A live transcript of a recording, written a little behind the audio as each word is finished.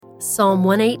Psalm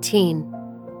 118.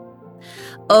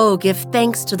 Oh, give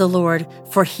thanks to the Lord,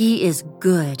 for he is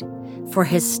good, for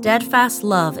his steadfast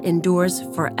love endures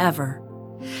forever.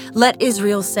 Let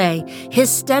Israel say,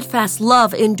 his steadfast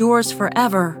love endures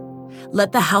forever.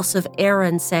 Let the house of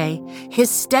Aaron say, his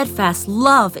steadfast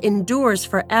love endures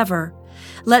forever.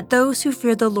 Let those who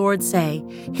fear the Lord say,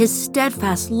 his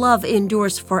steadfast love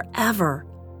endures forever.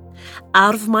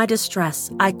 Out of my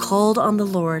distress, I called on the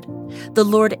Lord. The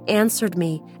Lord answered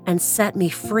me and set me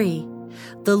free.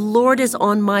 The Lord is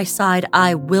on my side.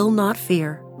 I will not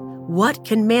fear. What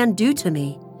can man do to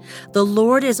me? The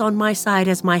Lord is on my side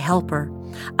as my helper.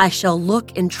 I shall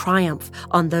look in triumph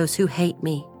on those who hate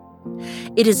me.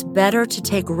 It is better to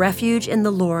take refuge in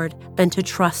the Lord than to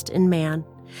trust in man.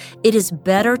 It is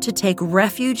better to take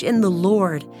refuge in the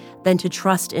Lord than to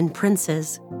trust in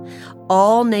princes.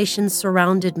 All nations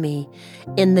surrounded me.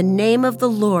 In the name of the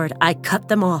Lord, I cut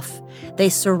them off. They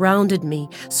surrounded me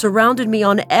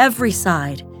on every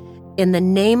side. In the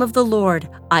name of the Lord,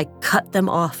 I cut them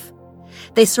off.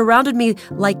 They surrounded me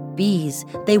like bees.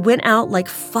 They went out like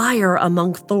fire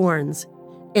among thorns.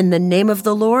 In the name of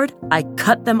the Lord, I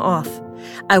cut them off.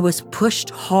 I was pushed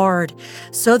hard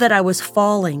so that I was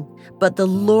falling, but the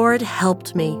Lord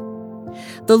helped me.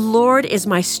 The Lord is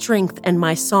my strength and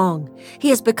my song. He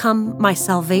has become my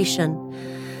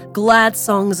salvation. Glad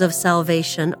songs of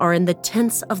salvation are in the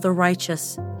tents of the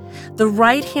righteous. The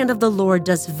right hand of the Lord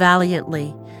does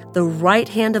valiantly. The right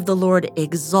hand of the Lord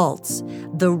exalts.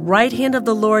 The right hand of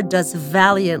the Lord does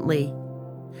valiantly.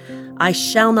 I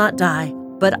shall not die,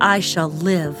 but I shall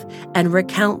live and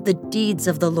recount the deeds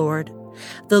of the Lord.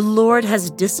 The Lord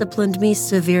has disciplined me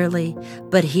severely,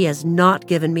 but he has not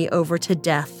given me over to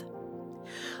death.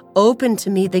 Open to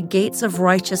me the gates of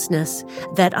righteousness,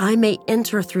 that I may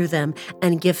enter through them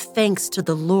and give thanks to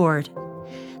the Lord.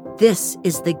 This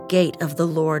is the gate of the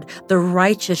Lord. The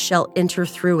righteous shall enter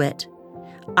through it.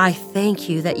 I thank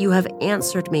you that you have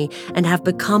answered me and have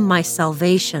become my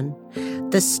salvation.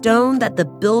 The stone that the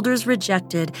builders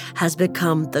rejected has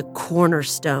become the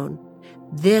cornerstone.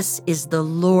 This is the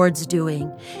Lord's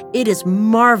doing. It is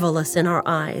marvelous in our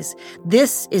eyes.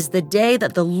 This is the day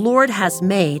that the Lord has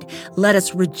made. Let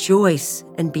us rejoice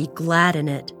and be glad in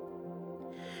it.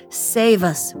 Save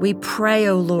us, we pray,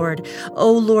 O Lord.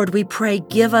 O Lord, we pray,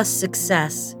 give us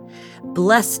success.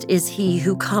 Blessed is he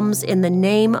who comes in the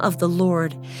name of the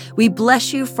Lord. We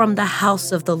bless you from the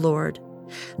house of the Lord.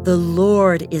 The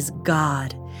Lord is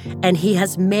God, and he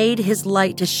has made his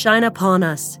light to shine upon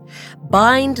us.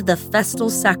 Bind the festal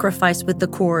sacrifice with the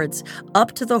cords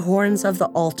up to the horns of the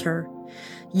altar.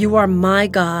 You are my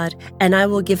God, and I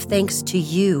will give thanks to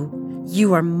you.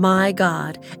 You are my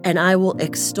God, and I will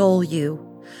extol you.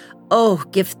 Oh,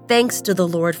 give thanks to the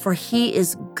Lord, for he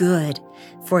is good,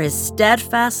 for his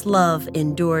steadfast love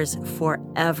endures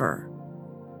forever.